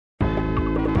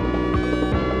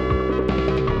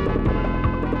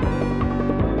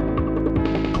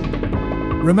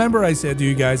Remember I said to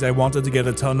you guys I wanted to get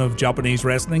a ton of Japanese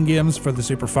wrestling games for the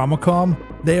Super Famicom?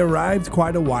 They arrived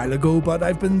quite a while ago, but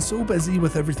I've been so busy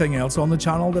with everything else on the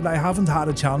channel that I haven't had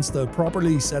a chance to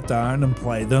properly sit down and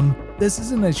play them. This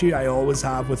is an issue I always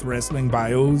have with wrestling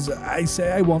bios. I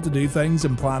say I want to do things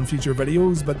and plan future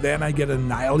videos, but then I get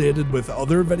annihilated with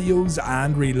other videos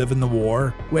and Reliving the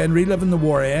War. When Reliving the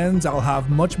War ends, I'll have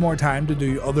much more time to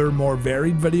do other more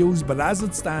varied videos, but as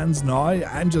it stands now,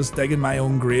 I'm just digging my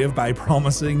own grave by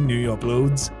promising new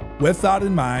uploads. With that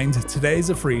in mind,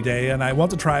 today's a free day and I want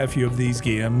to try a few of these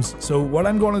games, so what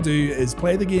I'm going to do is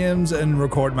play the games and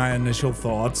record my initial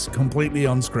thoughts, completely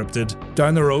unscripted.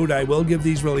 Down the road I will give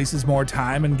these releases more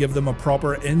time and give them a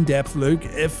proper in-depth look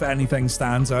if anything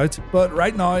stands out, but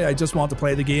right now I just want to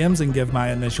play the games and give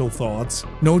my initial thoughts.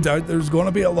 No doubt there's going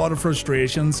to be a lot of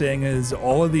frustration seeing as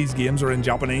all of these games are in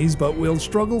Japanese, but we'll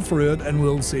struggle through it and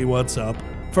we'll see what's up.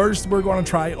 First, we're going to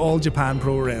try All Japan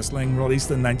Pro Wrestling,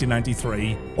 released in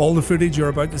 1993. All the footage you're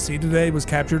about to see today was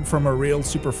captured from a real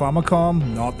Super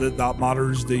Famicom, not that that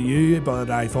matters to you, but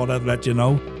I thought I'd let you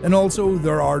know. And also,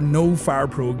 there are no Fire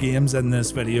Pro games in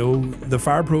this video. The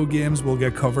Fire Pro games will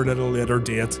get covered at a later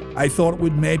date. I thought it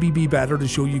would maybe be better to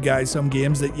show you guys some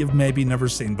games that you've maybe never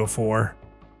seen before.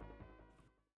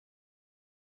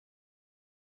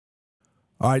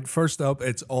 Alright, first up,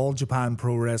 it's All Japan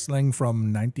Pro Wrestling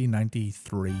from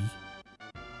 1993.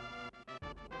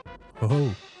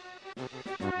 Oh.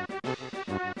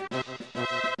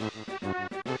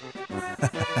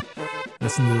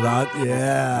 Listen to that,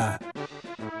 yeah.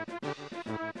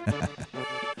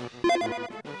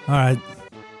 Alright,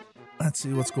 let's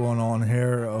see what's going on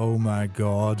here. Oh my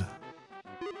god.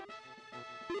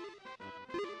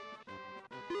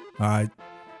 Alright.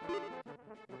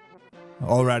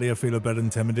 Already I feel a bit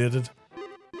intimidated.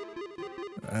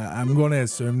 I'm going to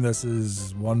assume this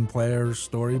is one player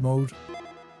story mode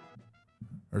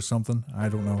or something. I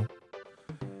don't know.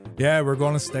 Yeah, we're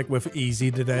going to stick with easy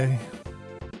today.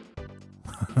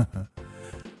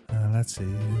 Let's see.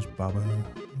 Here's Baba.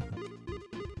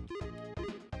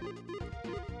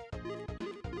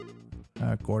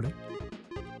 Gordy.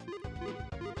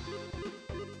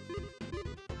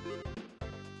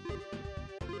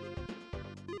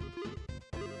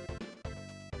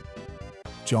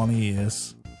 Johnny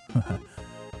Ace.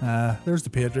 There's the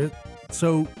Patriot.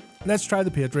 So let's try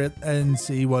the Patriot and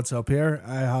see what's up here.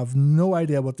 I have no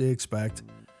idea what to expect.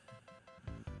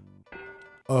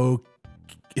 Okay.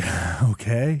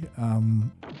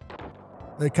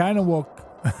 They kind of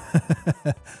walk.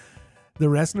 The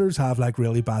wrestlers have like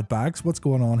really bad backs. What's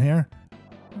going on here?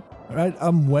 Right,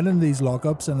 I'm winning these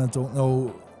lockups and I don't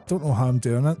know how I'm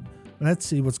doing it. Let's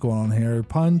see what's going on here.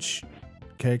 Punch,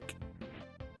 kick.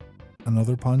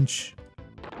 Another punch.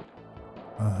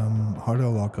 How do I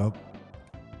lock up?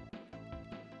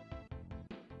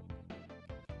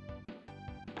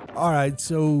 Alright,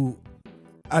 so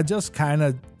I just kind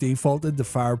of defaulted the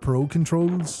Fire Pro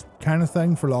controls kind of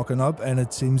thing for locking up and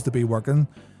it seems to be working.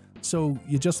 So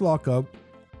you just lock up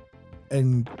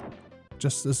and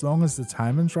just as long as the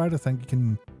timing's right, I think you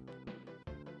can...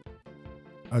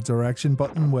 A direction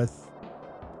button with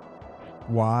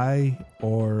Y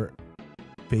or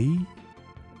B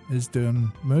is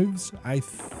doing moves, I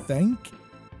think.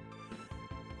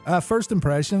 First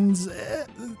impressions,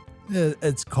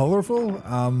 it's colorful.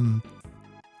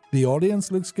 The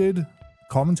audience looks good.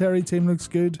 Commentary team looks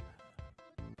good.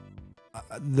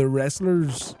 The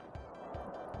wrestlers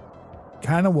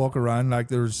kind of walk around like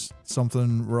there's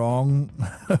something wrong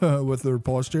with their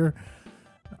posture.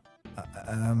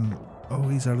 Oh,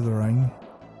 he's out of the ring.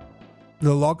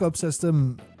 The lockup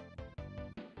system,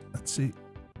 let's see.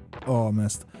 Oh, I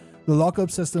missed. The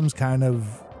lockup system's kind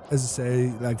of, as I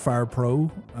say, like Fire Pro.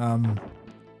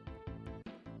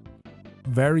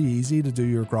 Very easy to do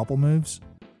your grapple moves.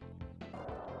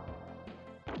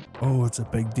 Oh, it's a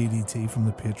big DDT from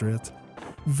the Patriot.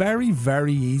 Very,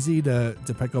 very easy to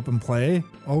pick up and play.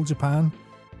 All Japan.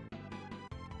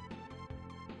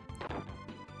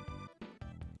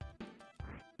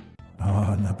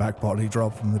 Oh, and the back body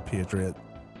drop from the Patriot.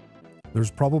 There's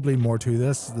probably more to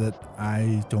this that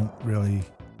I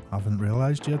haven't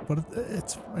realized yet, but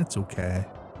it's okay.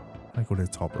 I go to the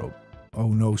top rope. Oh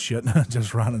no, shit!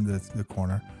 Just ran into the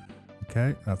corner.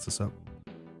 Okay, that's us up.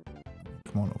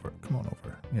 Come on over. Come on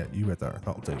over. Yeah, you right there.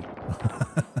 That'll do.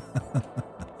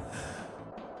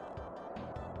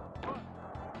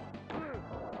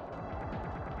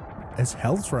 His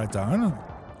health's right down.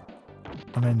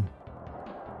 I mean.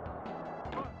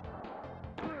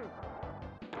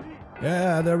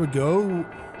 Yeah, there we go.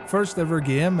 First ever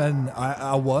game, and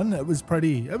I won. It was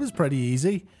pretty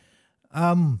easy.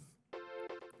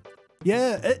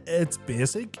 Yeah, it's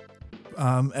basic.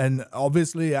 And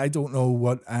obviously I don't know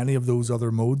what any of those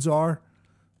other modes are.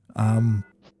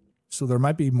 So there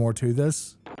might be more to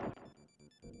this.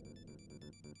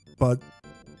 But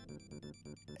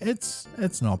it's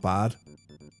not bad.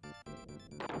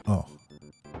 Oh.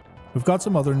 We've got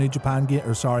some other New Japan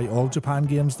All Japan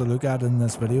games to look at in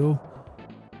this video.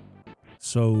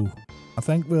 So I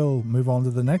think we'll move on to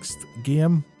the next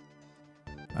game.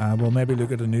 We'll maybe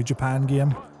look at a New Japan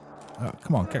game.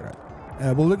 Come on, kick it.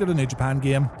 We'll look at a New Japan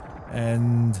game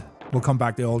and we'll come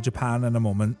back to All Japan in a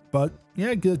moment. But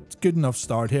yeah, good enough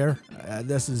start here.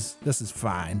 This is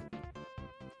fine.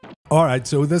 Alright,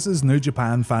 so this is New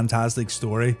Japan Fantastic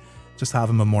Story. Just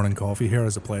having my morning coffee here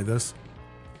as I play this.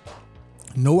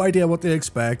 No idea what to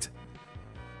expect.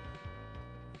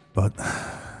 But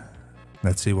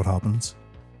let's see what happens.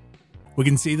 We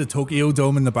can see the Tokyo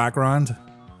Dome in the background.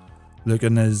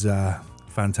 Looking as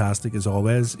fantastic as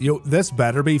always. Yo, this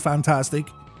better be fantastic.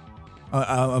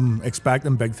 I'm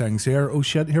expecting big things here. Oh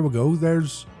shit, here we go.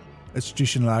 It's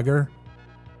Jushin Lager.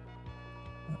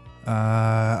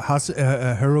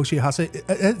 Hiroshi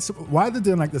Hase. Why are they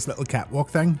doing like this little catwalk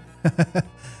thing?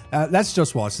 Let's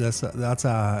just watch this. That's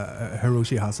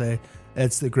Hiroshi Hase.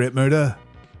 It's the Great Muta.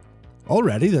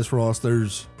 Already this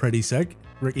roster's pretty sick.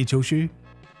 Ricky Choshu.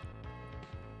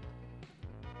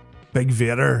 Big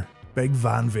Vader. Big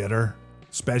Van Vader.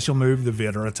 Special move, the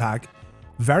Vader attack.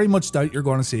 Very much doubt you're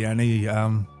going to see any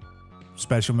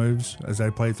special moves as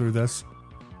I play through this.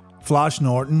 Flash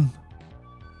Norton.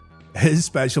 His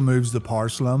special move's the Power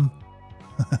Slam.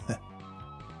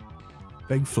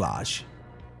 Big Flash.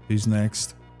 Who's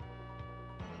next?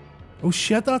 Oh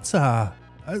shit, that's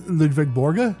Ludwig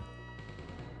Borga.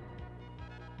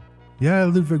 Yeah,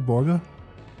 Ludwig Borga.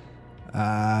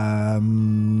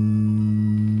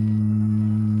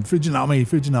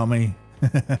 Fujinami.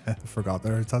 Forgot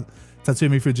there.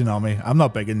 Tatsumi Fujinami. I'm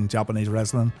not big in Japanese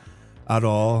wrestling at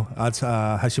all. That's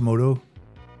Hashimoto.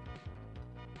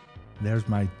 There's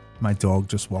my dog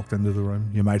just walked into the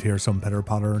room. You might hear some pitter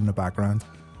patter in the background.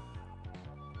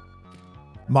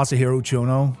 Masahiro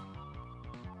Chono.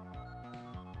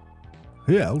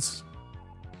 Who else?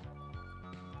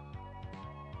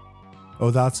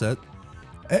 Oh, that's it.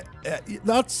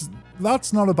 That's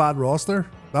not a bad roster.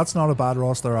 That's not a bad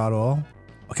roster at all.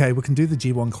 Okay, we can do the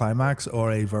G1 Climax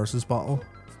or a versus battle.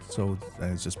 So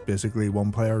it's just basically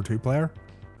one player or two player.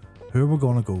 Who are we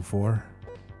going to go for?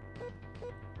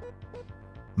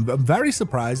 I'm very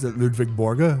surprised at Ludwig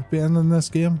Borga being in this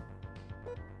game.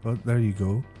 But there you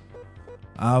go.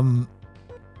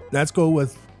 Let's go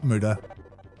with Muta.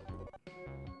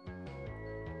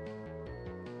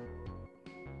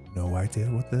 No idea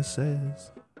what this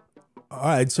is.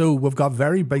 Alright, so we've got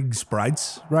very big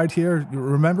sprites right here.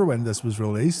 Remember when this was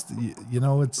released? You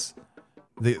know, it's...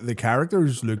 The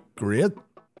characters look great.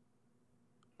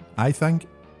 I think.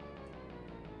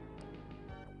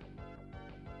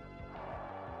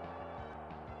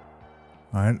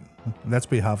 Alright, let's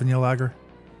be having you, Lager.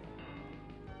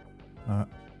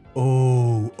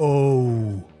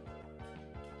 Oh.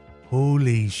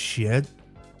 Holy shit.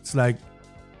 It's like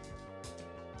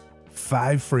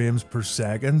 5 frames per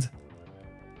second.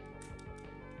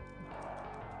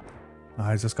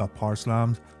 I just got power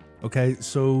slammed. Okay,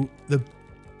 so the...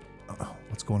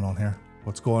 what's going on here?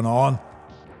 What's going on?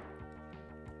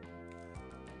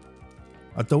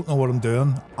 I don't know what I'm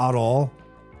doing at all.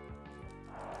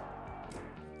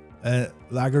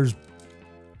 Lager's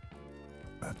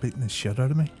beating the shit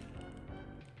out of me.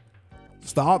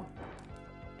 Stop.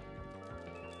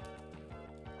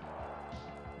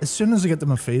 As soon as I get to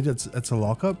my feet, it's a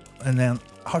lockup. And then,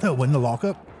 how do I win the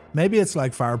lockup? Maybe it's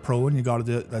like Fire Pro and you gotta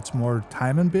do it, that's more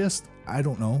timing based. I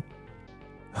don't know.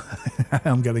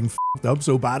 I'm getting f***ed up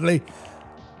so badly.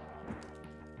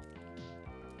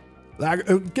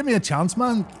 Lager, give me a chance,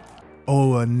 man.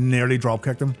 Oh, I nearly drop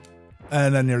kicked him.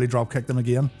 And I nearly drop kicked him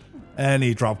again. And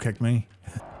he drop kicked me.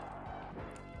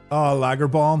 Oh, Lager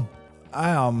bomb.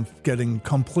 I am getting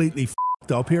completely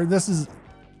f***ed up here. This is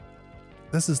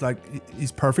like,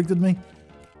 he's perfected me.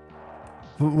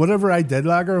 Whatever I did,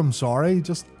 Lager, I'm sorry.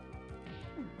 Just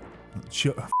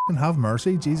have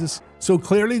mercy, Jesus. So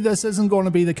clearly this isn't going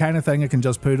to be the kind of thing I can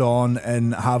just put on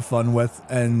and have fun with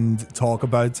and talk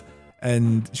about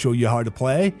and show you how to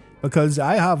play, because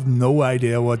I have no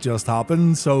idea what just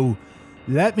happened. So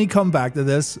let me come back to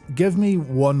this. Give me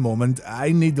one moment.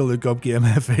 I need to look up game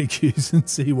FAQs and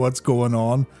see what's going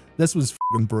on. This was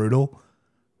fucking brutal.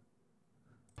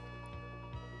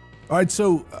 Alright,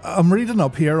 so I'm reading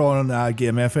up here on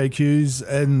game FAQs,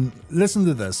 and listen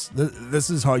to this. This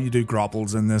is how you do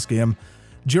grapples in this game.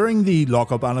 During the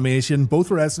lockup animation,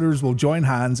 both wrestlers will join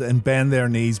hands and bend their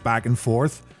knees back and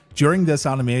forth. During this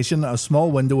animation, a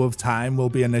small window of time will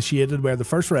be initiated where the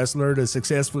first wrestler to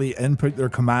successfully input their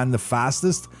command the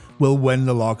fastest will win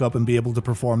the lockup and be able to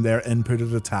perform their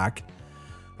inputted attack.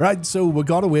 Right, so we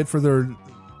gotta wait for the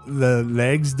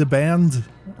legs to bend,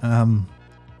 and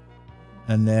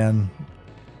then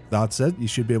that's it. You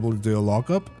should be able to do a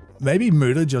lockup. Maybe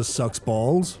Muda just sucks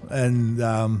balls and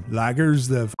Lager's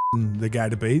the guy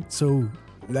to beat. So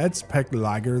let's pick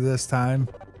Lager this time.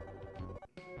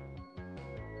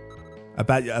 I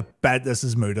bet this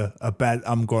is Muda. I bet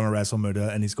I'm going to wrestle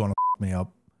Muda and he's going to f me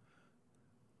up.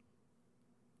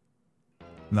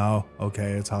 No,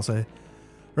 okay, it's Hase.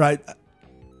 Right,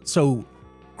 so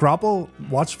grapple,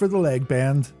 watch for the leg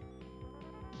bend.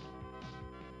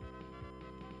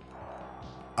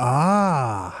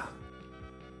 Ah.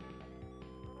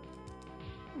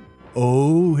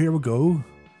 Oh, here we go.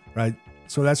 Right,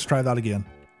 so let's try that again.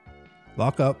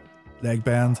 Lock up, leg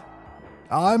bend.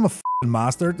 I'm a f***ing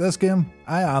master at this game.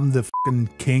 I am the f***ing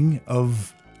king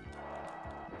of...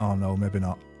 Oh no, maybe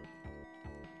not.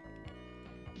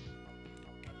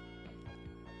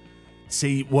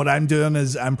 See, what I'm doing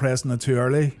is I'm pressing it too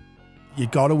early. You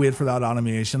gotta wait for that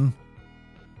animation.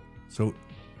 So,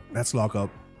 let's lock up.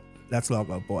 Let's lock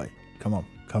up, boy. Come on,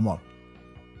 come on.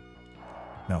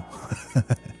 No.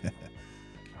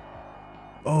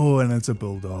 Oh, and it's a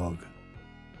bulldog.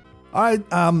 Alright,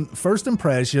 first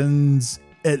impressions,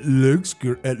 it looks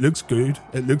good, it looks great,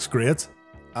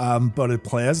 but it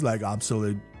plays like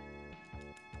absolute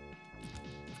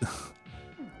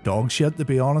dog shit, to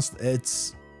be honest.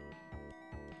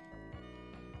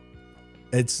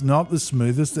 It's not the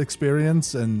smoothest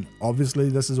experience, and obviously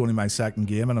this is only my second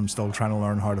game and I'm still trying to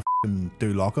learn how to f***ing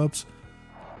do lockups.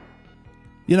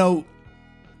 You know,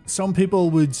 some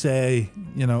people would say,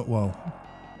 you know, well,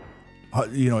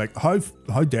 like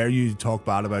how dare you talk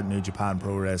bad about New Japan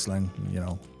Pro Wrestling? You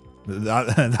know,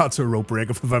 that's a rope break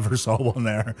if I've ever saw one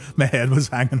there. My head was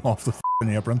hanging off the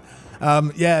f***ing apron.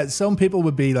 Yeah, some people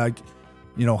would be like,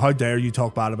 you know, how dare you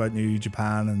talk bad about New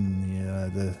Japan,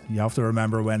 and you have to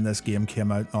remember when this game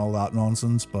came out and all that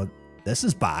nonsense. But this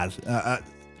is bad,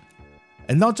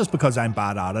 and not just because I'm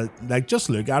bad at it. Like, just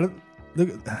look at it. Look.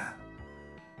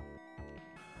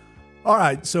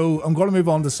 Alright, so I'm going to move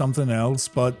on to something else,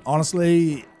 but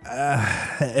honestly,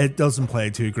 it doesn't play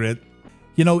too great.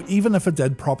 You know, even if I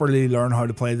did properly learn how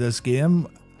to play this game,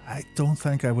 I don't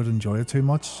think I would enjoy it too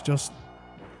much. Just,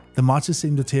 the matches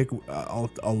seem to take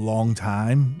a long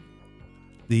time.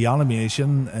 The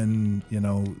animation and, you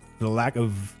know, the lack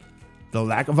of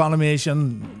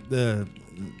animation,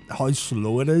 how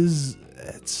slow it is,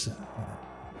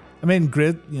 I mean,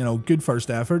 great, you know, good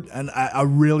first effort, and I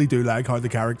really do like how the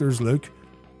characters look,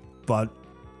 but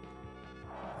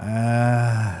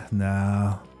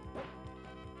no.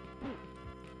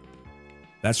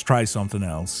 Let's try something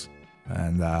else,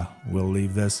 and we'll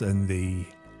leave this in the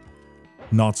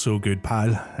not so good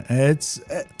pile.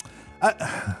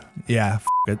 Yeah, f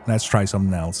it. Let's try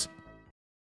something else.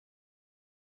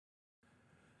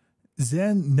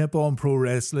 Zen-Nippon Pro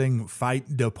Wrestling Fight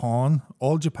Nippon,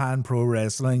 All Japan Pro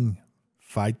Wrestling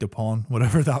Fight Nippon,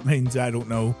 whatever that means, I don't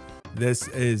know. This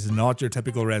is not your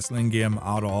typical wrestling game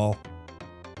at all,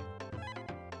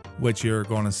 which you're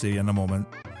going to see in a moment.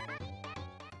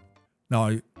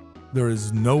 Now, there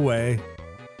is no way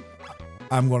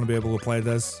I'm going to be able to play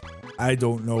this. I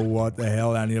don't know what the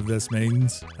hell any of this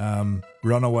means.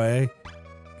 Run away.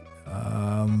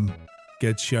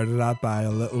 Get shouted at by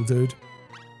a little dude.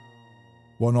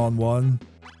 One-on-one.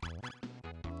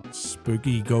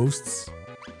 Spooky ghosts.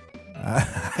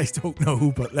 I don't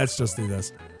know, but let's just do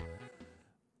this.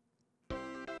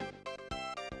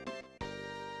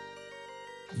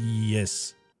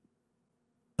 Yes.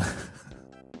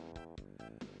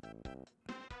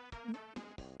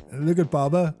 Look at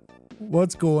Baba.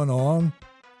 What's going on?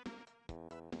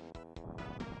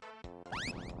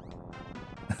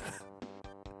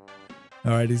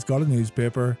 Alright, he's got a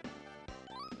newspaper.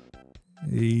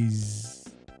 He's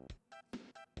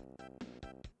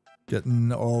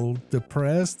getting all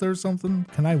depressed or something.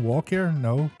 Can I walk here?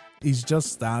 No. He's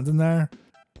just standing there.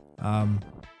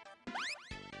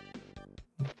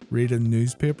 Reading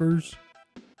newspapers.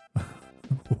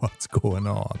 What's going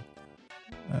on?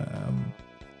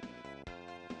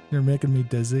 You're making me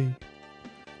dizzy.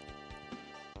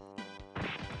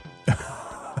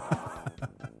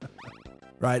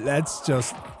 Right, let's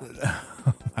just...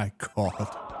 Oh my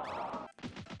god.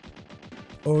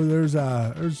 Oh, there's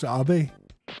Abe.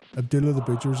 Abdullah the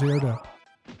Butcher's here to...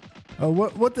 Oh,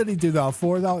 what did he do that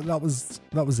for? That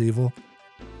was evil.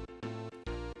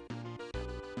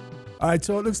 Alright,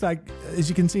 so it looks like, as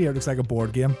you can see here, it looks like a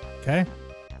board game. Okay?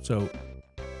 So,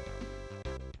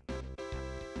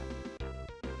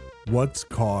 what's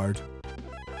card?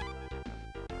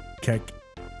 Kick.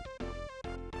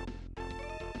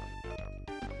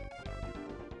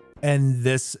 And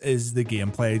this is the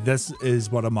gameplay. This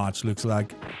is what a match looks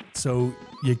like. So,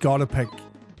 you gotta pick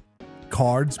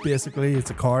cards, basically. It's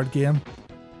a card game.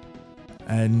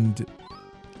 And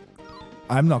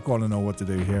I'm not gonna know what to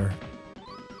do here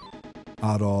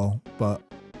at all, but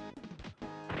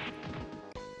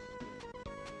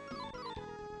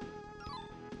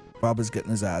Bob is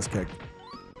getting his ass kicked.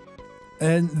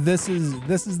 And this is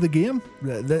the game.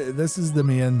 This is the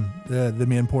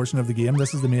main portion of the game.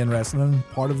 This is the main wrestling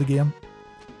part of the game,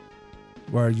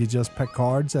 where you just pick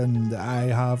cards, and I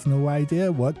have no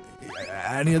idea what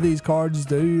any of these cards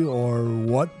do, or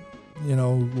what, you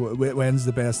know, when's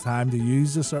the best time to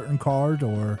use a certain card,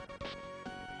 or.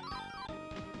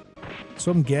 So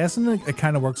I'm guessing it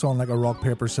kind of works on like a rock,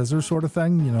 paper, scissors sort of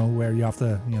thing, you know, where you have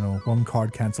to, you know, one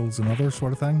card cancels another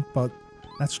sort of thing. But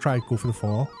let's try go for the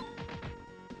fall.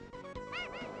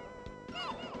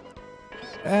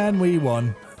 And we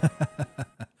won.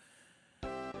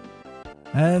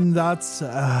 And that's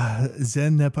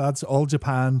Zen-Nippon, that's All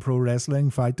Japan Pro Wrestling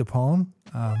Fight to Pawn.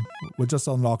 We just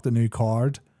unlocked a new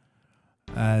card.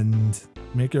 And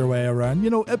make your way around. You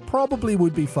know, it probably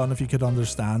would be fun if you could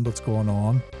understand what's going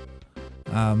on.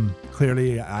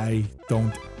 Clearly I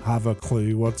don't have a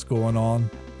clue what's going on,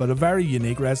 but a very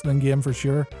unique wrestling game for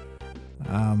sure.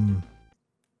 And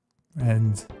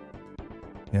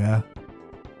yeah,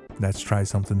 let's try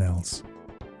something else.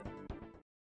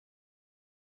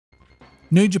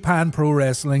 New Japan Pro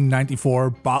Wrestling 94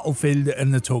 Battlefield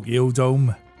in the Tokyo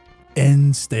Dome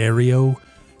in stereo.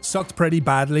 Sucked pretty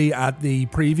badly at the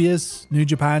previous New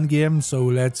Japan game, so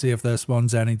let's see if this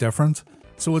one's any different.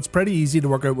 So it's pretty easy to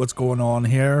work out what's going on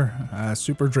here.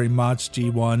 Super Dream Match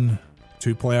G1,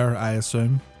 2-player I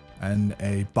assume, and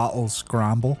a Battle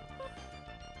Scramble.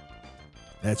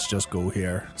 Let's just go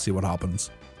here, see what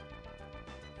happens.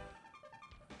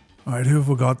 Alright, who have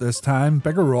we got this time?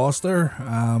 Bigger roster,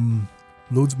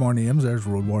 loads more names. There's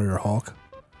Road Warrior Hawk.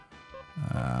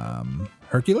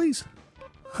 Hercules?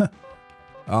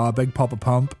 Big Papa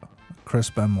Pump,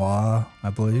 Chris Benoit, I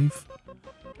believe.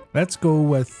 Let's go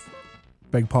with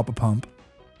Big Papa Pump.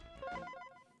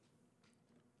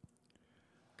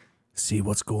 See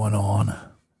what's going on.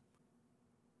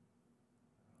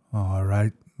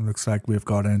 Alright, looks like we've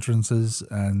got entrances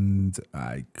and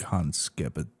I can't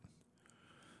skip it.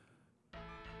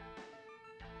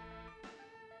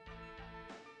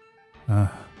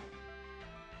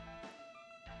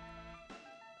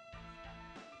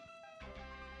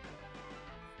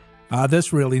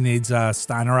 This really needs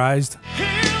standardized.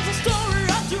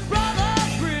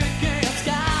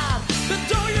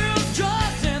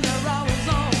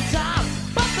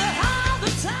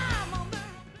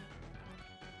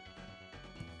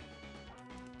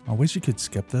 I wish you could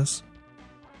skip this.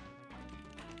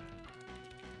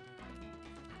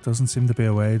 Doesn't seem to be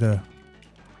a way to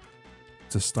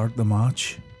start the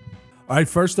match. Alright,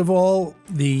 first of all,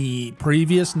 the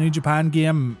previous New Japan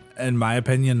game, in my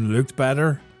opinion, looked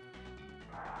better.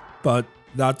 But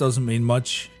that doesn't mean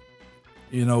much.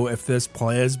 You know, if this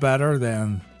plays better,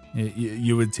 then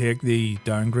you would take the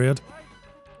downgrade.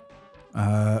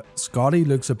 Scotty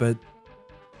looks a bit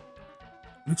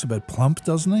plump,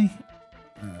 doesn't he?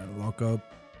 Lock up.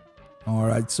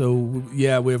 Alright, so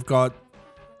yeah, we've got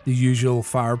the usual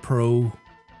Fire Pro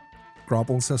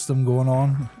grapple system going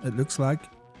on, it looks like.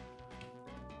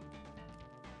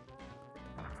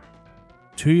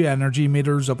 2 energy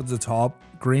meters up at the top.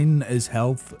 Green is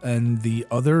health and the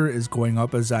other is going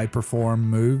up as I perform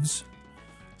moves.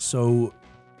 So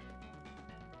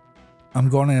I'm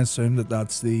going to assume that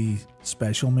that's the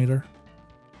special meter.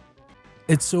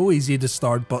 It's so easy to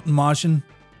start button mashing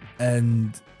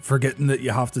and forgetting that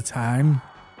you have to time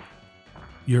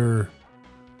your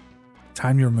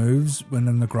moves when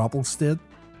in the grapple state.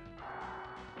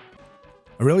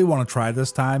 I really want to try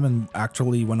this time and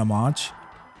actually win a match.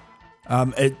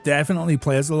 It definitely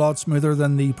plays a lot smoother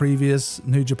than the previous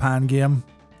New Japan game.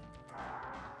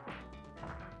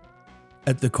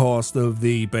 At the cost of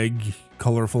the big,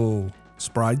 colourful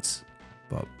sprites.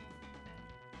 But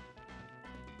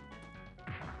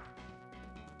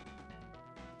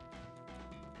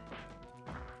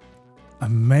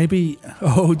maybe...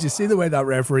 Oh, do you see the way that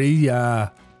referee...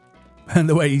 and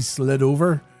the way he slid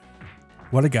over?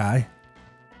 What a guy.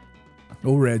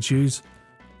 No red shoes.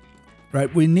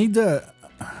 Right, we need to...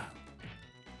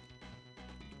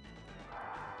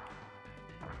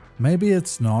 Maybe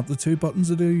it's not the 2 buttons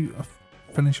to do a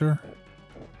finisher.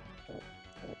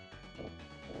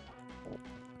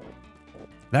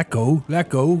 Let go, let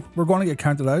go. We're going to get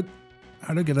counted out.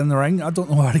 How to get in the ring? I don't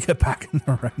know how to get back in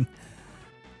the ring.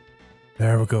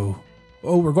 There we go.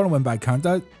 Oh, we're going to win by count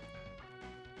out.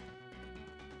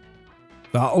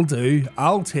 That'll do.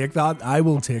 I'll take that. I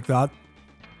will take that.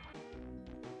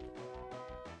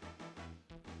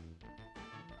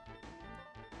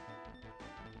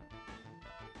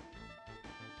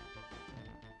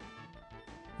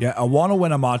 Yeah, I want to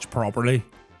win a match properly.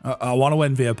 I want to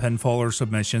win via pinfall or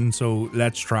submission, so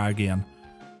let's try again.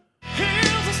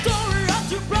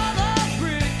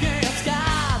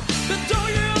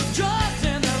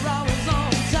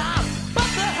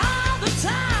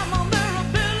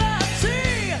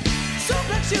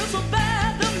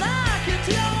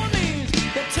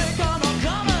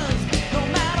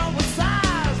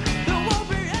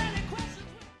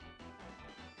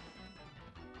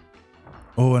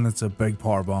 Oh, and it's a big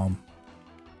power bomb.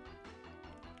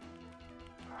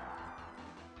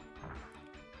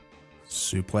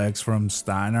 Suplex from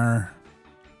Steiner.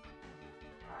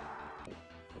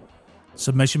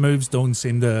 Submission moves don't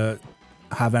seem to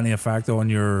have any effect on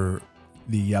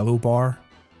the yellow bar.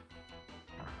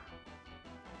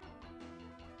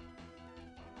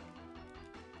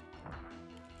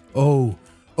 Oh,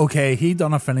 okay, he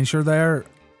done a finisher there.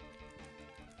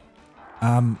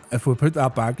 If we put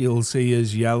that back, you'll see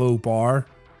his yellow bar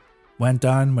went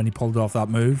down when he pulled off that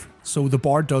move. So the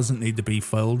bar doesn't need to be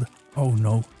filled. Oh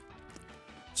no.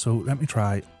 So let me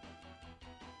try.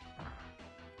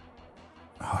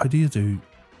 How do you do?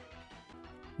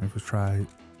 If we try.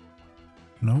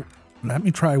 No. Let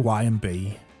me try Y and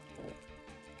B.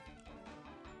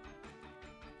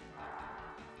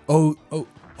 Oh,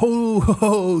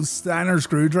 Steiner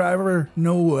screwdriver.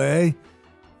 No way.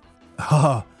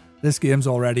 Ha. This game's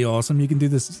already awesome. You can do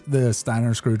this, the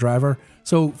Steiner screwdriver.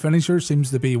 So finisher seems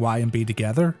to be Y and B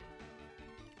together.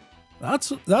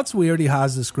 That's weird. He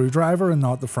has the screwdriver and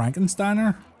not the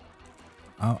Frankensteiner.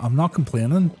 I'm not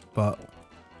complaining, but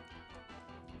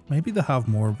maybe they have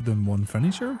more than one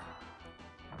finisher.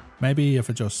 Maybe if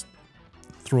I just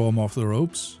throw him off the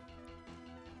ropes.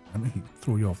 Let me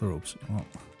throw you off the ropes. Oh.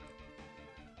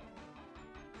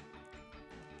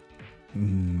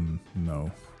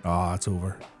 No. Ah, it's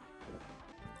over.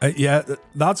 Yeah,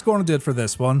 that's going to do it for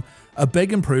this one. A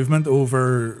big improvement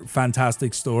over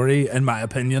Fantastic Story, in my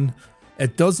opinion.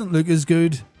 It doesn't look as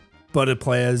good, but it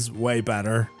plays way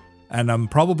better. And I'm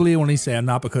probably only saying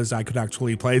that because I could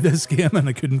actually play this game and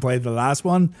I couldn't play the last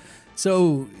one.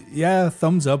 So, yeah,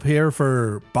 thumbs up here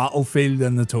for Battlefield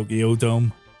in the Tokyo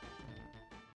Dome.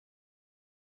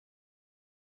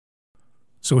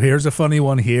 So here's a funny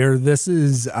one here. This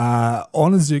is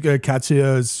Onizuka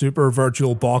Katsuya's Super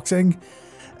Virtual Boxing.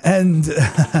 And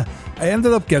I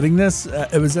ended up getting this.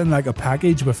 It was in like a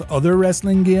package with other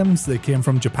wrestling games that came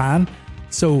from Japan.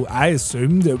 So I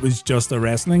assumed it was just a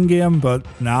wrestling game, but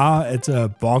nah, it's a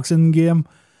boxing game.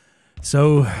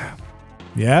 So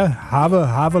yeah, have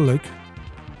a look.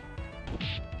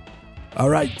 All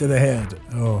right, to the head.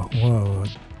 Oh, whoa.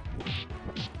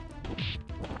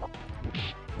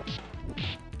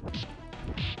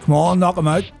 Come on, knock him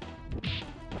out.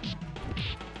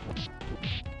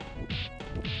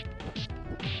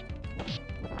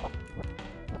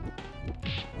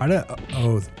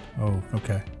 Oh,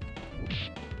 okay.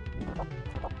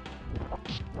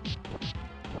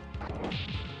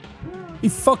 He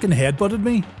fucking headbutted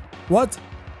me. What?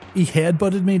 He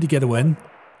headbutted me to get a win.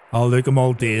 Oh, look, I'm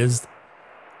all dazed.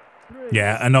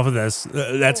 Yeah, enough of this.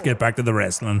 Let's get back to the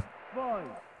wrestling.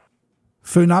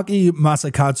 Funaki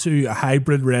Masakatsu, a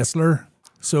hybrid wrestler.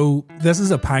 So this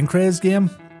is a Pancrase game.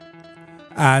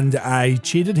 And I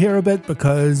cheated here a bit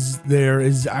because there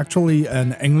is actually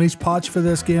an English patch for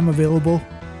this game available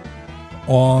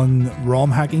on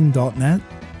romhacking.net.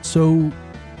 So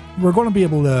we're going to be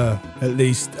able to at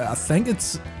least, I think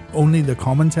it's only the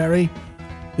commentary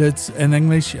that's in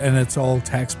English and it's all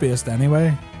text based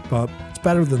anyway, but it's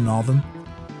better than nothing.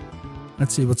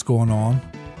 Let's see what's going on.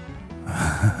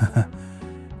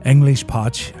 English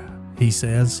patch, he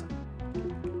says.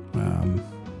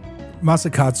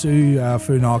 Masakatsu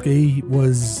Funaki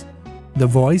was the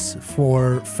voice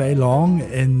for Fei Long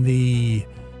in the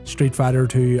Street Fighter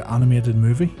 2 animated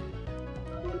movie.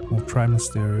 We'll try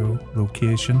Mysterio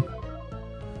location.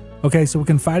 Okay, so we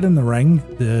can fight in the ring,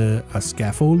 a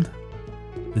scaffold,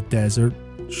 the desert,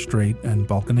 street, and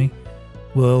balcony.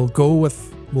 We'll go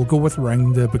with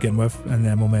ring to begin with, and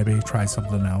then we'll maybe try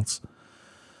something else.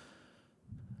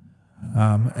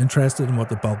 Interested in what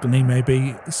the balcony may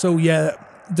be. So yeah,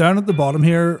 down at the bottom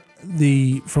here,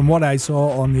 from what I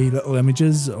saw on the little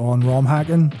images on ROM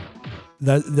hacking,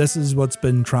 this is what's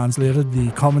been translated.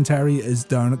 The commentary is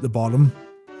down at the bottom.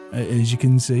 as you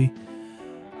can see.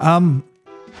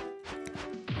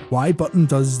 Y button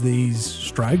does these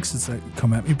strikes. It's like,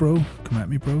 come at me, bro. Come at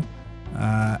me, bro.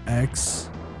 X,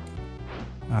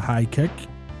 a high kick.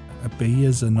 A B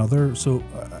is another. So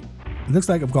it looks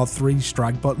like I've got 3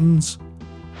 strike buttons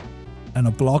and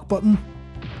a block button.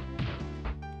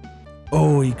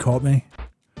 Oh, he caught me.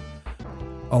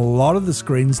 A lot of the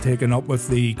screen's taken up with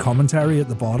the commentary at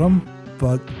the bottom,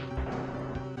 but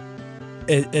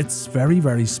it's very,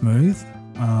 very smooth.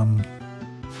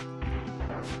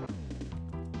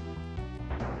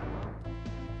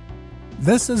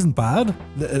 This isn't bad.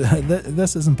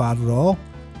 This isn't bad at all.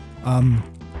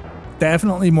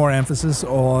 Definitely more emphasis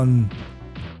on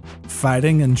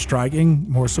fighting and striking,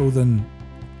 more so than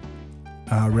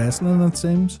wrestling, it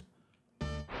seems.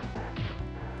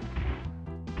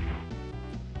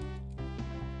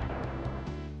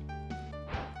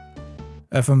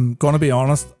 If I'm gonna be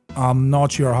honest, I'm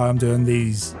not sure how I'm doing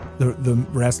the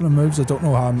wrestling moves. I don't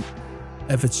know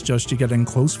if it's just you get in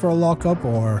close for a lockup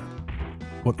or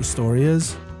what the story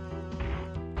is.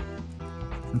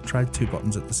 I tried 2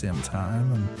 buttons at the same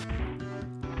time and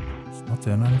it's not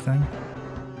doing anything.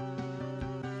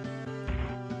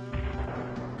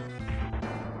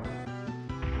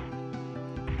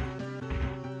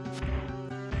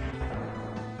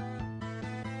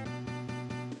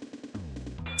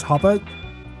 Top it.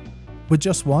 We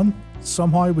just won.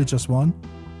 Somehow we just won.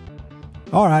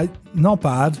 Alright, not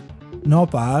bad.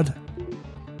 Not bad.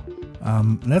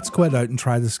 Let's quit out and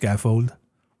try the scaffold.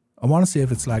 I want to see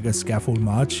if it's like a scaffold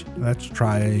match. Let's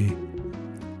try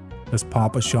this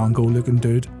Papa Shango looking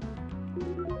dude.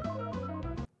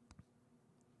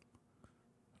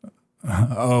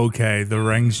 Okay, the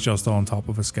ring's just on top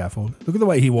of a scaffold. Look at the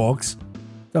way he walks.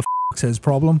 The f***'s his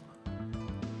problem?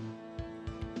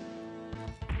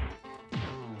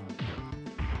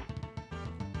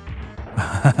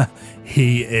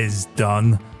 He is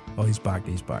done. Oh, he's back,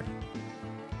 he's back.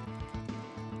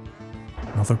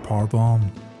 Another powerbomb.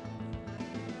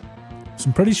 So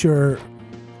I'm pretty sure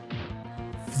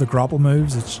for the grapple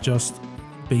moves, it's just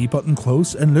B button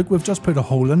close. And look, we've just put a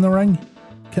hole in the ring.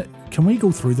 Can we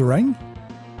go through the ring?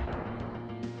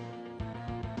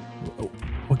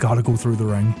 We gotta go through the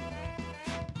ring.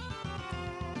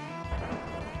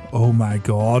 Oh my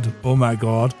god. Oh my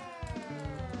god.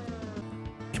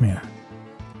 Come here.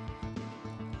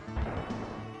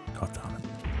 God damn it.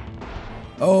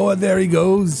 Oh, and there he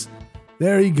goes.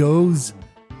 There he goes.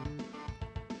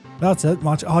 That's it.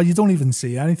 Watch. Oh, you don't even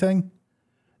see anything.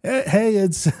 Hey,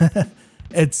 it's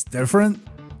it's different.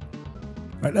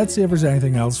 Right, let's see if there's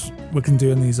anything else we can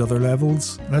do in these other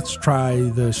levels. Let's try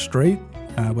the straight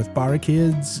with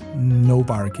barricades. No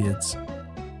barricades.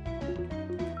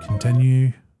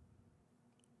 Continue.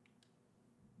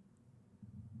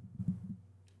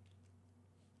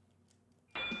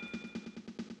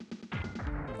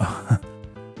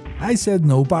 I said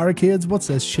no barricades. What's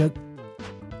this shit?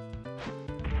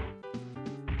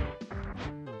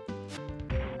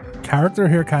 Character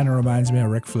here kind of reminds me of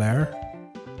Ric Flair.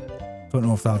 Don't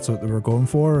know if that's what they were going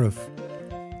for. If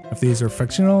these are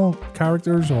fictional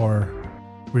characters or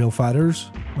real fighters.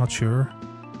 Not sure.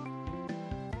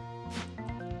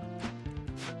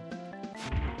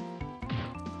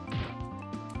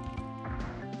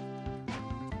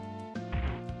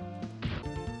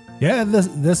 Yeah,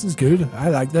 this is good. I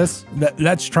like this.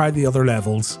 Let's try the other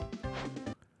levels.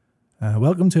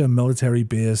 Welcome to a military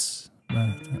base.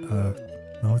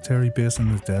 Military base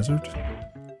in the desert.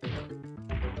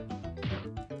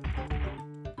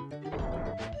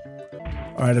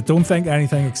 Alright, I don't think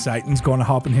anything exciting is going to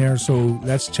happen here, so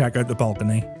let's check out the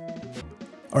balcony.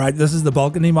 Alright, this is the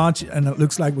balcony match, and it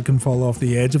looks like we can fall off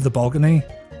the edge of the balcony.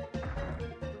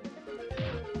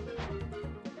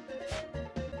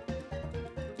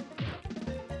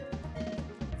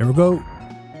 Here we go.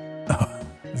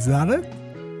 Is that it?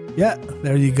 Yeah,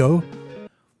 there you go.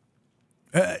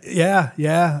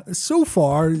 Yeah. So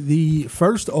far, the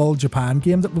first all Japan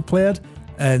game that we played,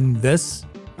 and this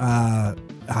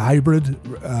hybrid,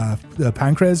 the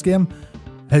Pancrase game,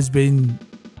 has been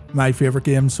my favorite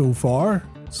game so far.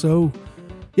 So,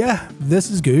 yeah,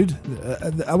 this is good.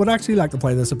 I would actually like to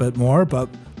play this a bit more, but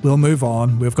we'll move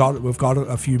on. We've got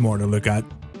a few more to look at.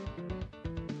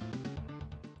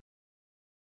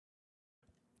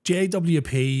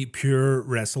 JWP Pure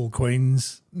Wrestle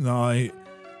Queens. Now,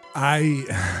 I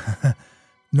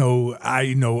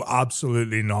know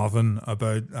absolutely nothing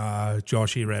about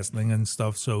Joshi wrestling and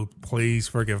stuff, so please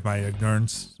forgive my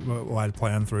ignorance while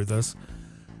playing through this.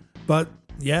 But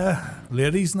yeah,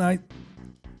 ladies' night,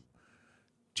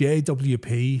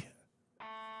 JWP,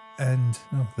 and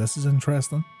oh, this is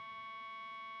interesting.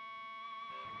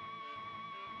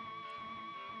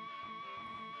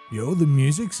 Yo, the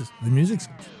music's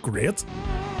great.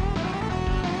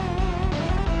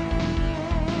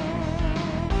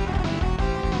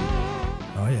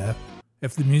 Oh yeah.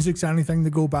 If the music's anything to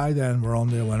go by, then we're on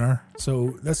to a winner.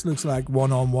 So this looks like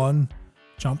one-on-one,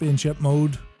 championship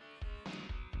mode,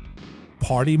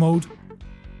 party mode,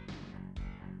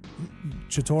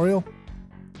 tutorial.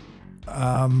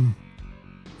 Don't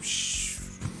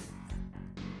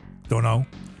know.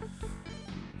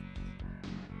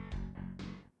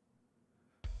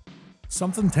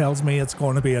 Something tells me it's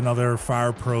going to be another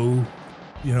Fire Pro,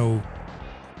 you know,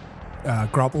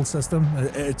 grapple system.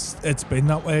 It's been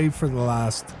that way for the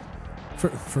last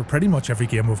for pretty much every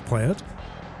game we've played.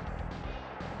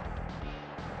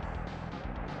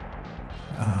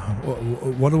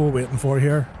 What are we waiting for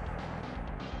here?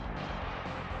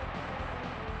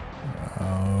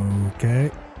 Okay.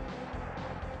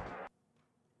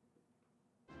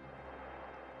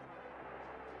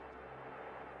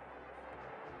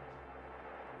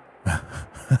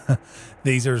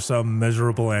 These are some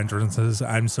miserable entrances.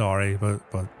 I'm sorry, but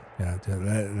yeah,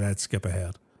 let's skip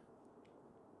ahead.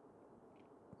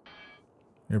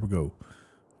 Here we go.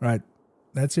 Right,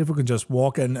 let's see if we can just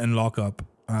walk in and lock up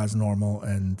as normal,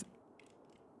 and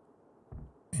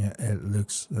yeah, it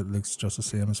looks just the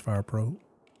same as Fire Pro.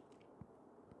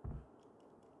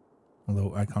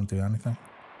 Although I can't do anything.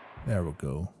 There we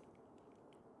go.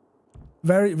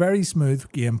 Very, very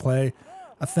smooth gameplay.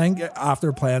 I think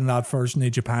after playing that first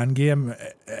New Japan game,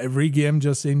 every game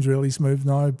just seems really smooth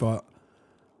now, but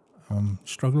I'm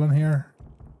struggling here.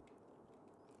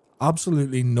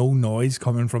 Absolutely no noise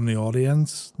coming from the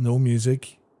audience, no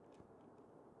music.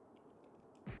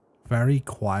 Very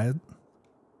quiet.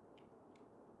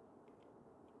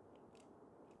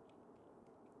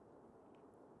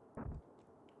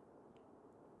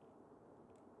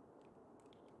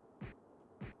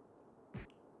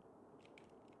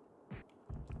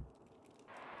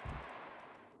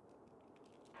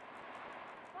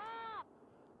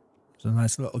 There's a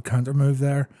nice little counter move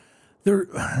there. There,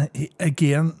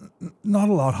 again, not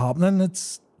a lot happening. It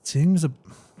seems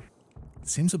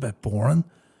a bit boring.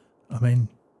 I mean,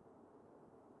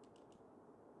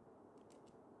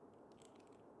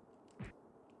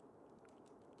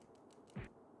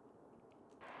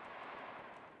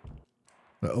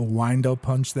 little wind-up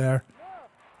punch there.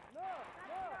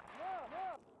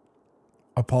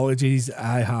 Apologies,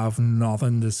 I have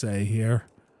nothing to say here.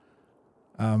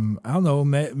 I don't know,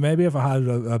 maybe if I had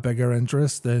a bigger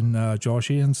interest in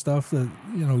Joshi and stuff, that,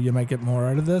 you know, you might get more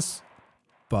out of this.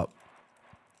 But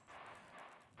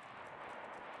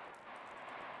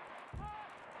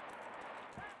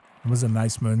it was a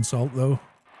nice moonsault though.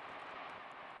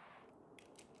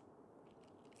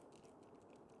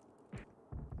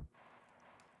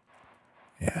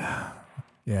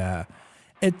 Yeah.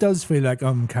 It does feel like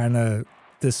I'm kind of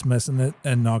dismissing it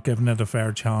and not giving it a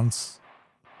fair chance.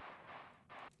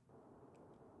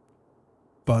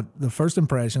 But the first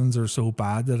impressions are so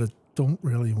bad that I don't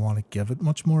really want to give it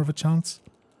much more of a chance.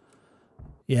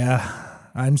 Yeah,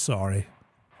 I'm sorry.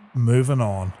 Moving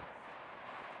on.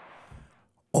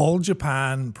 All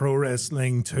Japan Pro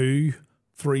Wrestling 2,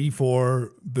 3,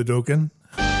 4 Budokan.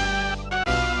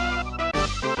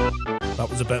 That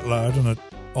was a bit loud and it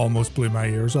almost blew my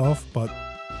ears off, but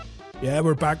yeah,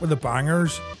 we're back with the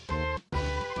bangers.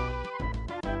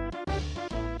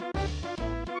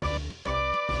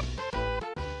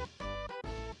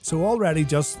 So already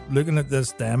just looking at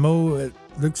this demo, it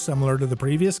looks similar to the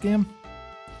previous game.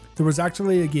 There was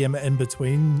actually a game in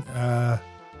between All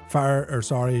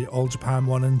Japan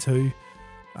 1 and 2.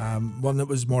 One that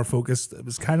was more focused. It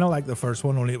was kind of like the first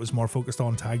one, only it was more focused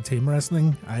on tag team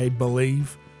wrestling, I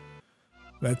believe.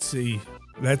 Let's see.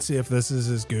 Let's see if this is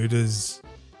as good as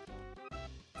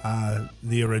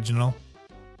the original.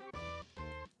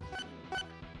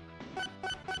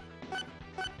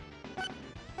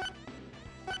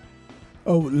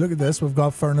 Oh, look at this. We've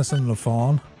got Furnace and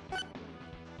LaFawn.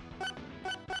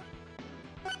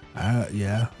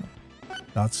 Yeah.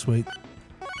 That's sweet.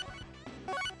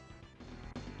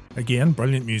 Again,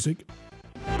 brilliant music.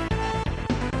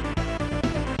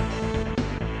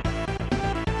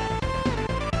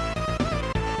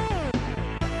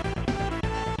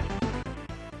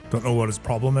 Don't know what his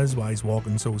problem is, why he's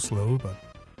walking so slow, but...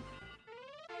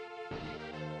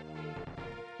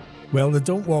 Well, they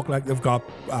don't walk like they've got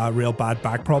real bad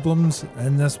back problems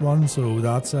in this one, so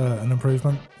that's an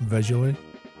improvement visually.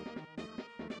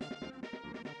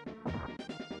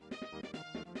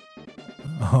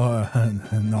 Oh,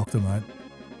 and knocked him out.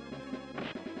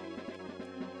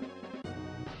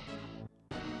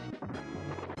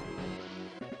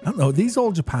 I don't know, these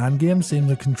All Japan games seem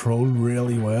to control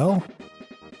really well.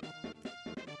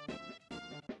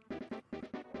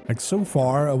 Like, so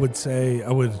far, I would say,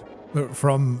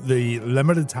 from the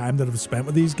limited time that I've spent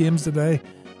with these games today,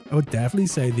 I would definitely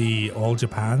say the All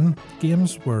Japan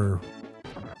games were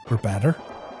better.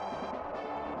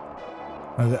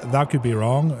 Now, that could be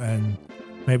wrong, and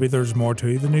maybe there's more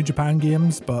to the New Japan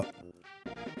games, but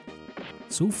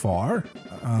so far,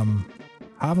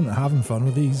 having fun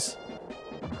with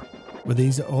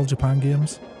these All Japan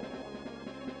games.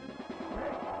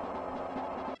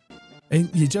 And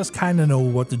you just kind of know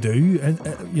what to do, and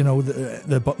you know,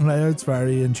 the button layout's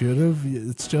very intuitive.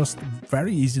 It's just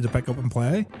very easy to pick up and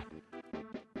play.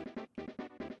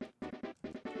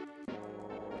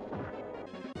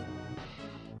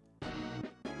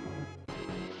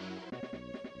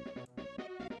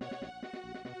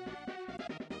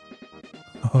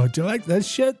 Oh, do you like this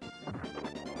shit?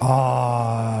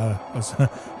 Ah, I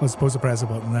was supposed to press a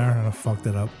button there and I fucked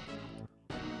it up.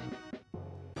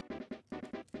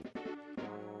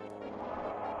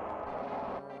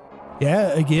 Yeah,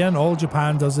 again, All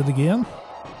Japan does it again.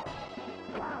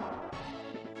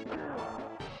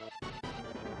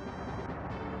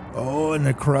 Oh, and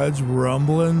the crowd's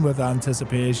rumbling with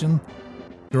anticipation.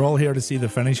 They're all here to see the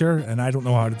finisher, and I don't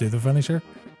know how to do the finisher.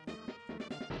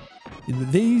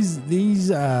 These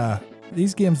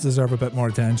games deserve a bit more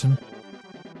attention.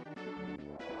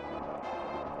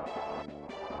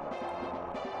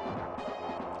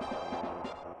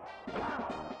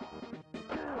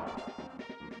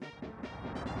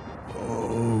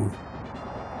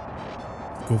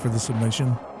 Go for the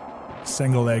submission.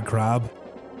 Single leg crab.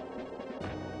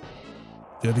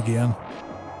 Do it again.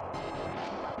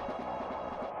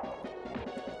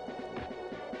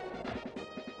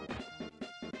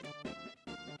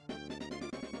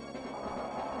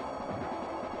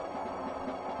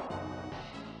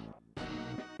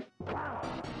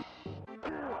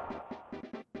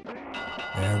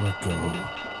 There we go.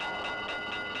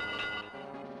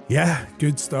 Yeah,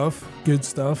 good stuff. Good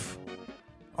stuff.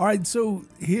 Alright, so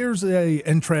here's an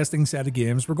interesting set of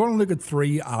games. We're going to look at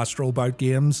 3 Astral Bout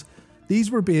games. These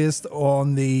were based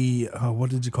on the, what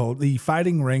did you call it? The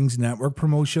Fighting Rings Network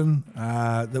promotion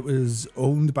that was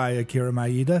owned by Akira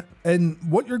Maeda. And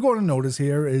what you're going to notice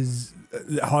here is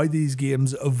how these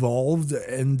games evolved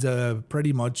into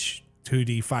pretty much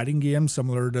 2D fighting games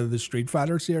similar to the Street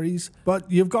Fighter series.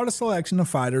 But you've got a selection of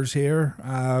fighters here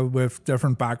with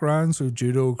different backgrounds, so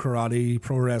judo, karate,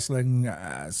 pro wrestling,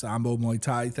 sambo, muay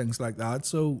thai, things like that.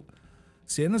 So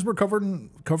seeing as we're covering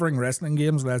wrestling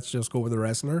games, let's just go with the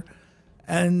wrestler.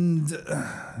 And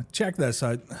check this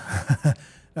out.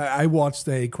 I watched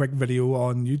a quick video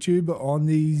on YouTube on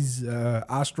these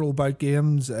Astral Bout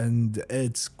games, and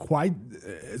it's quite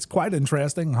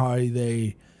interesting how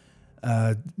they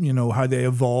how they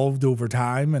evolved over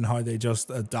time and how they just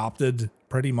adopted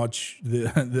pretty much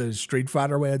the Street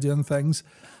Fighter way of doing things.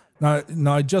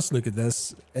 Now just look at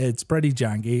this. It's pretty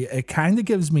janky. It kind of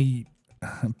gives me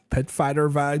Pit Fighter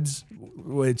vibes,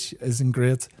 which isn't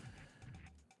great.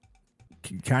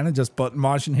 Kind of just button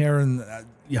mashing here and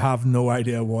you have no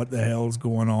idea what the hell's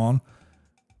going on.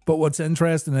 But what's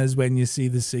interesting is when you see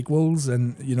the sequels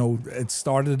and, you know, it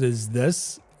started as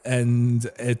this and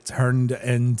it turned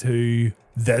into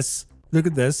this. Look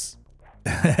at this.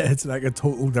 It's like a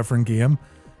total different game.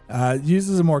 It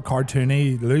uses a more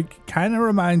cartoony look. Kind of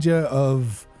reminds you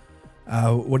of,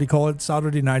 what do you call it?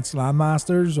 Saturday Night Slam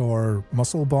Masters or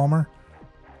Muscle Bomber.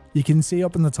 You can see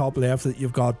up in the top left that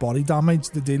you've got body damage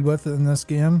to deal with in this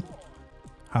game.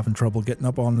 Having trouble getting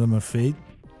up onto my feet.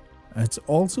 It's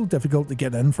also difficult to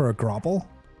get in for a grapple.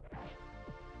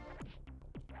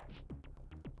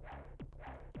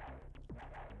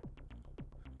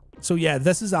 So yeah,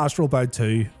 this is Astral Bout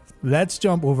 2. Let's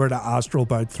jump over to Astral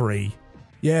Bout 3.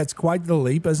 Yeah, it's quite the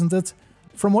leap, isn't it?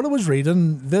 From what I was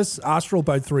reading, this Astral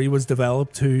Bout 3 was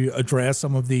developed to address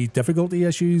some of the difficulty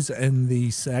issues in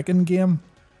the second game.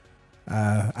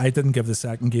 I didn't give the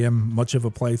second game much of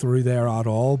a playthrough there at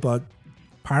all, but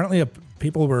apparently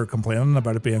people were complaining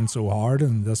about it being so hard,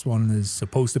 and this one is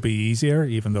supposed to be easier,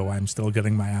 even though I'm still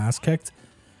getting my ass kicked.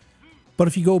 But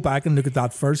if you go back and look at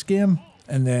that first game,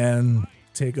 and then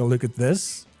take a look at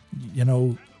this, you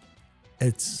know,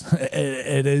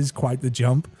 it is quite the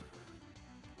jump.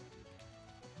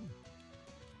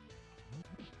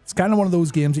 It's kind of one of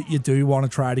those games that you do want to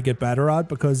try to get better at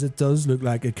because it does look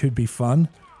like it could be fun.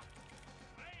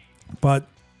 But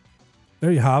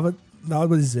there you have it. That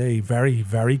was a very,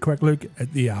 very quick look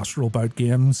at the Astral Bout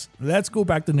games. Let's go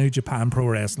back to New Japan Pro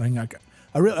Wrestling.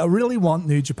 I really want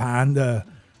New Japan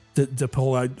to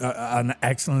pull out an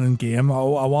excellent game.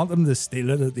 I want them to steal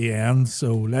it at the end.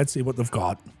 So let's see what they've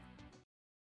got.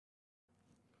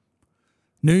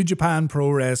 New Japan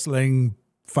Pro Wrestling,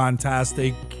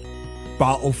 fantastic.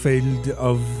 battlefield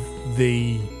of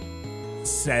the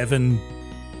 7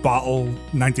 battle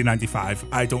 1995.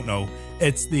 I don't know.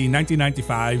 It's the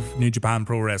 1995 New Japan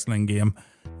Pro Wrestling game,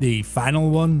 the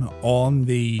final one on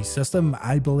the system,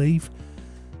 I believe.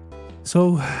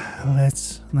 So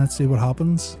let's see what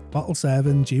happens. Battle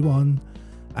 7 G1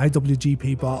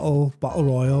 IWGP battle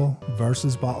royal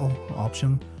versus battle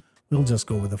option. We'll just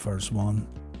go with the first one.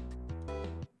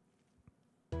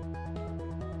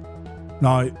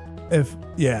 Now,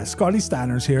 Scotty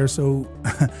Steiner's here, so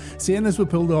seeing as we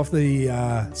pulled off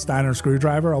the Steiner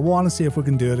screwdriver, I want to see if we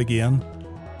can do it again.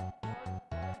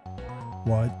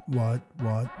 What?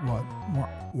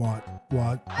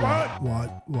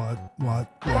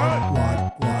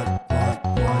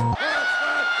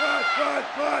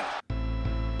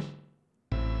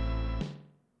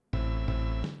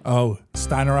 Oh,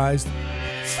 Steinerized.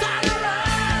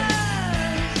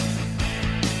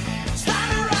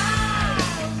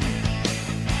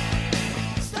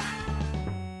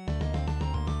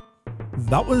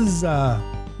 That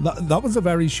was a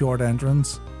very short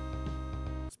entrance.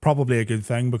 It's probably a good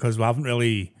thing because we haven't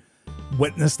really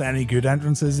witnessed any good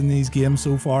entrances in these games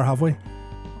so far, have we?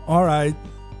 All right.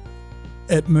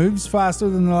 It moves faster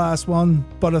than the last one,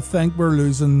 but I think we're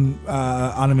losing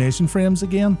animation frames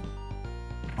again,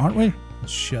 aren't we?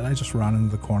 Shit, I just ran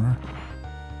into the corner.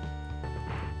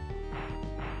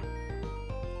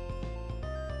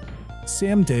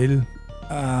 Same deal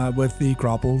with the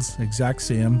grapples, exact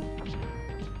same.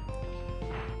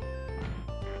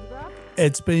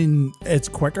 It's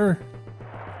quicker.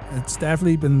 It's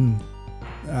definitely been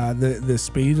the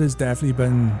speed has definitely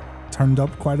been turned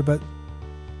up quite a bit.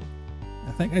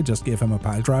 I think I just gave him a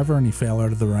pile driver and he fell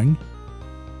out of the ring.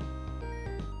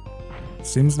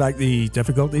 Seems like the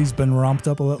difficulty's been ramped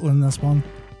up a little in this one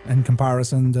in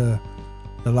comparison to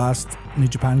the last New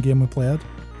Japan game we played,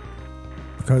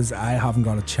 because I haven't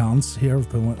got a chance here of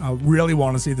pulling. I really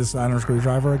want to see the Steiner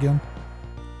screwdriver again.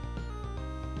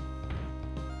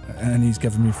 And he's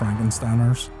giving me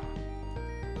Frankensteiners.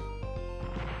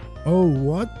 Oh,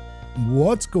 what?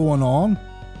 What's going on?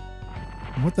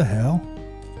 What the hell?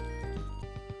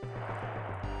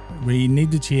 We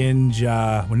need to change.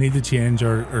 We need to change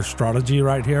our strategy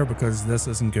right here because this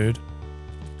isn't good.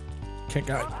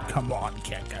 Kick out! Come on,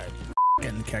 kick out!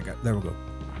 Kick out! There we go.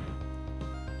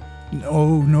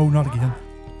 No, no, not again!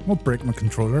 I'll break my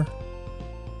controller.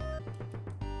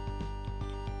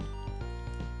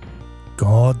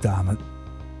 God damn it.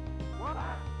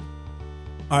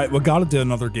 Alright, we gotta do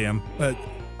another game. But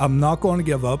I'm not going to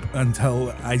give up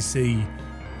until I see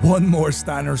one more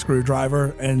Steiner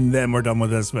screwdriver and then we're done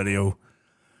with this video.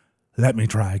 Let me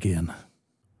try again.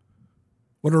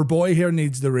 What our boy here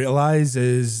needs to realise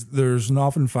is there's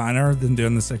nothing finer than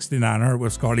doing the 69er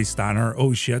with Scotty Steiner.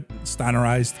 Oh shit,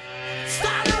 Steinerized.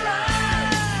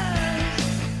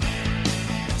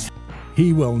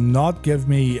 He will not give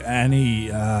me any,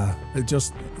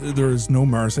 there is no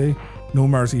mercy. No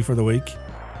mercy for the weak.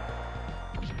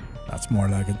 That's more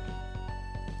like it.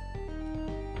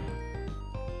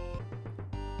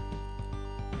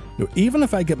 Even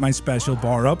if I get my special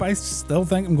bar up, I still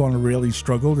think I'm going to really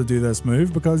struggle to do this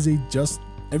move because he just,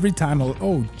 every time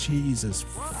oh Jesus,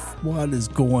 what is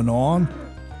going on?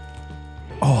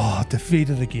 Oh,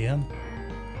 defeated again.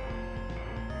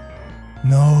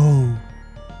 No.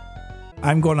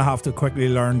 I'm going to have to quickly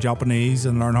learn Japanese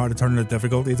and learn how to turn the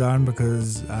difficulty down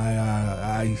because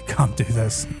I can't do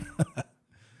this.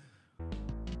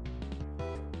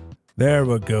 There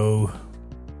we go.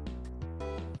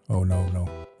 Oh no, no.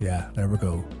 Yeah, there we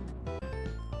go.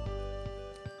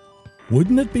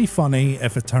 Wouldn't it be funny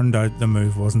if it turned out the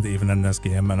move wasn't even in this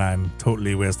game and I'm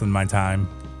totally wasting my time?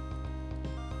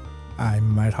 I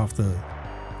might have to...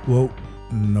 Whoa,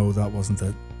 no, that wasn't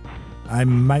it. I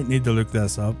might need to look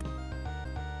this up.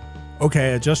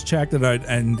 Okay, I just checked it out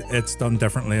and it's done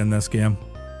differently in this game.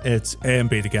 It's A and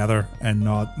B together and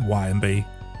not Y and B.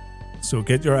 So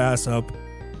get your ass up.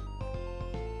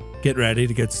 Get ready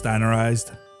to get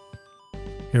Steinerized.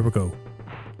 Here we go.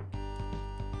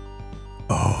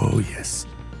 Oh yes.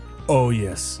 Oh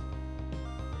yes.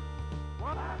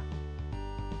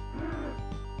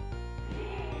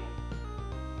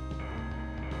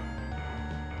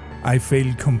 I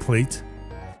feel complete.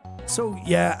 So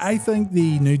yeah, I think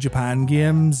the New Japan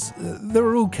games,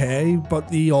 they're okay, but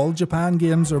the All Japan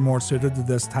games are more suited to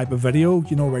this type of video,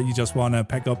 you know, where you just want to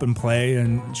pick up and play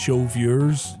and show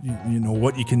viewers, you know,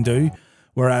 what you can do.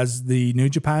 Whereas the New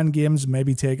Japan games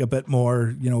maybe take a bit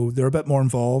more, you know, they're a bit more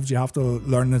involved. You have to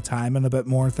learn the timing a bit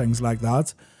more, things like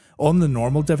that. On the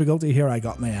normal difficulty here, I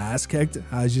got my ass kicked,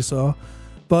 as you saw.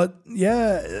 But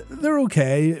yeah, they're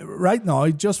okay. Right now,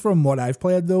 just from what I've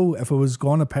played though, if I was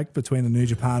going to pick between a New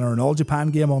Japan or an All Japan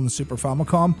game on the Super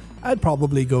Famicom, I'd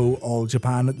probably go All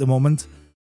Japan at the moment.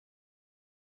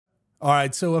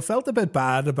 Alright, so I felt a bit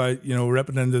bad about, you know,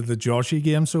 ripping into the Joshi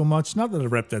game so much. Not that I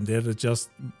ripped into it, it just,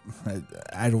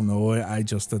 I don't know, I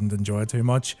just didn't enjoy it too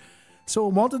much. So I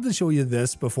wanted to show you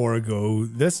this before I go.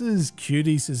 This is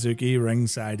Cutie Suzuki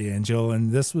Ringside Angel,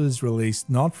 and this was released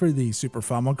not for the Super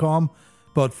Famicom,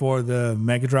 but for the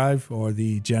Mega Drive or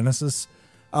the Genesis.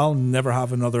 I'll never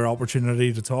have another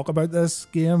opportunity to talk about this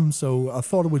game, so I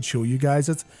thought I would show you guys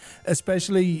it,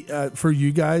 especially for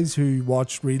you guys who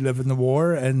watched Reliving the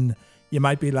War, and you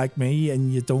might be like me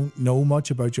and you don't know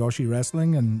much about Joshi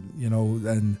Wrestling, and you know,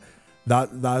 and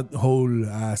that whole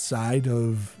side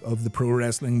of the pro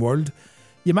wrestling world.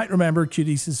 You might remember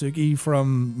Cutie Suzuki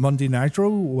from Monday Nitro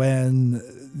when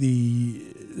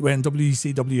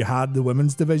WCW had the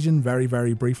women's division very,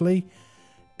 very briefly.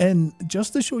 And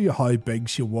just to show you how big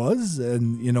she was,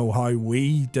 and you know how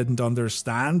we didn't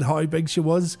understand how big she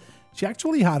was, she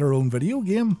actually had her own video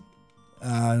game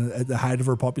at the height of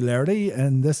her popularity,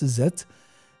 and this is it.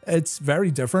 It's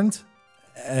very different.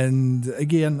 And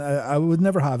again, I would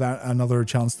never have another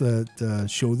chance to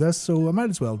show this, so I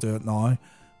might as well do it now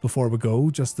before we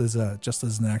go, just as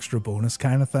an extra bonus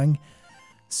kind of thing.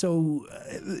 So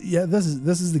yeah, this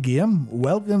is the game.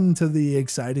 Welcome to the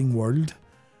exciting world.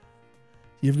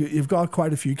 You've got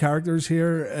quite a few characters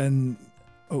here, and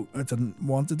oh, I didn't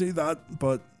want to do that,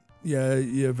 but yeah,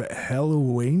 you have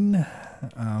Halloween,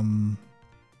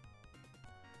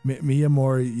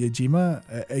 Miyamori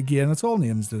Yajima. Again, it's all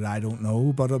names that I don't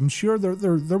know, but I'm sure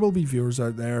there will be viewers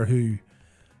out there who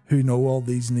know all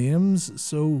these names,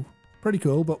 so pretty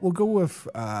cool. But we'll go with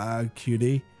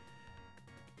Cutie,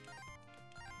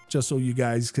 just so you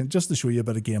guys can, just to show you a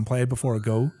bit of gameplay before I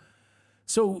go.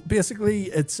 So basically,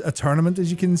 it's a tournament,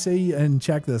 as you can see, and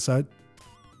check this out.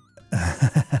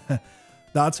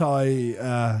 That's how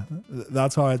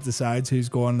it decides who's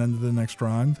going into the next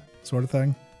round, sort of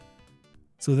thing.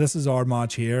 So this is our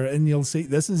match here, and you'll see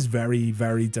this is very,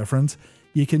 very different.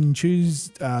 You can choose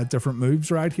different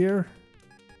moves right here,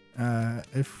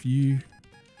 if you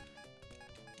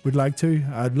would like to.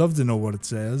 I'd love to know what it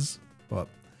says, but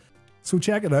so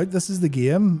check it out. This is the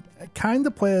game. It kind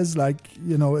of plays like,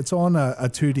 you know, it's on a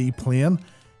 2D plane.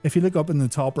 If you look up in the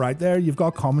top right there, you've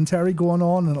got commentary going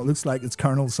on, and it looks like it's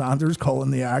Colonel Sanders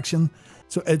calling the action.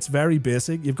 So it's very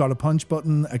basic. You've got a punch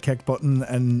button, a kick button,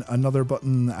 and another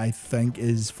button I think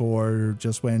is for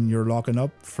just when you're locking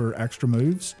up for extra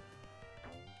moves.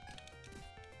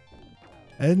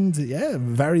 And yeah,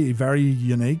 very, very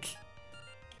unique.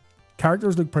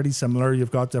 Characters look pretty similar. You've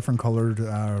got different coloured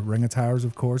ring attires,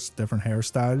 of course, different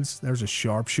hairstyles. There's a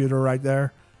sharpshooter right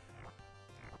there.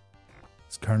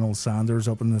 It's Colonel Sanders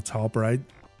up in the top right,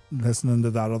 listening to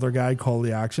that other guy call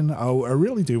the action. Oh, I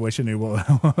really do wish I knew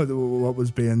what was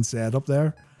being said up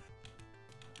there.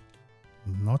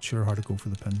 I'm not sure how to go for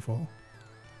the pinfall.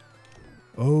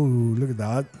 Oh, look at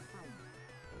that.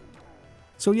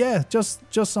 So yeah, just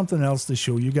something else to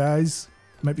show you guys.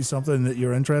 Might be something that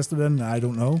you're interested in, I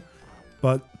don't know.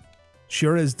 But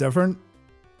sure is different.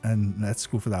 And let's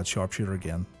go for that sharpshooter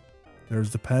again.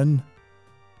 There's the pin.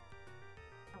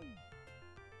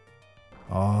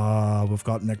 Ah, we've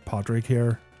got Nick Patrick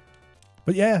here.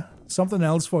 But yeah, something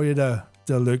else for you to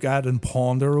look at and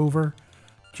ponder over.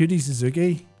 Cutie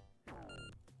Suzuki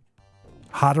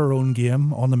had her own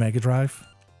game on the Mega Drive,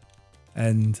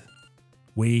 and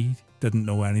we didn't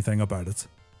know anything about it.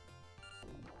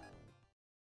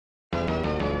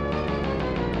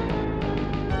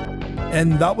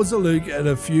 And that was a look at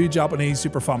a few Japanese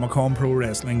Super Famicom Pro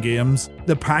Wrestling games.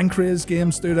 The Pancrase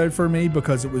game stood out for me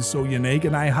because it was so unique,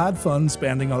 and I had fun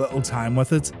spending a little time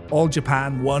with it. All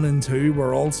Japan 1 and 2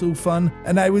 were also fun,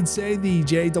 and I would say the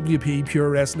JWP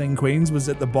Pure Wrestling Queens was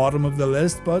at the bottom of the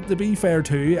list, but to be fair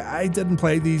too, I didn't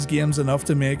play these games enough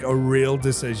to make a real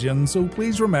decision, so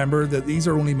please remember that these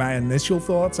are only my initial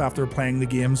thoughts after playing the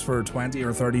games for 20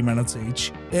 or 30 minutes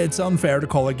each. It's unfair to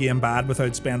call a game bad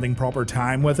without spending proper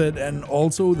time with it, and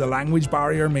also the language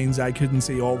barrier means I couldn't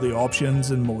see all the options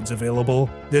and modes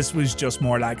available. This was just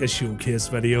more like a showcase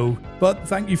video. But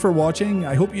thank you for watching.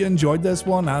 I hope you enjoyed this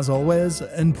one as always,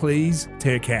 and please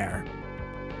take care.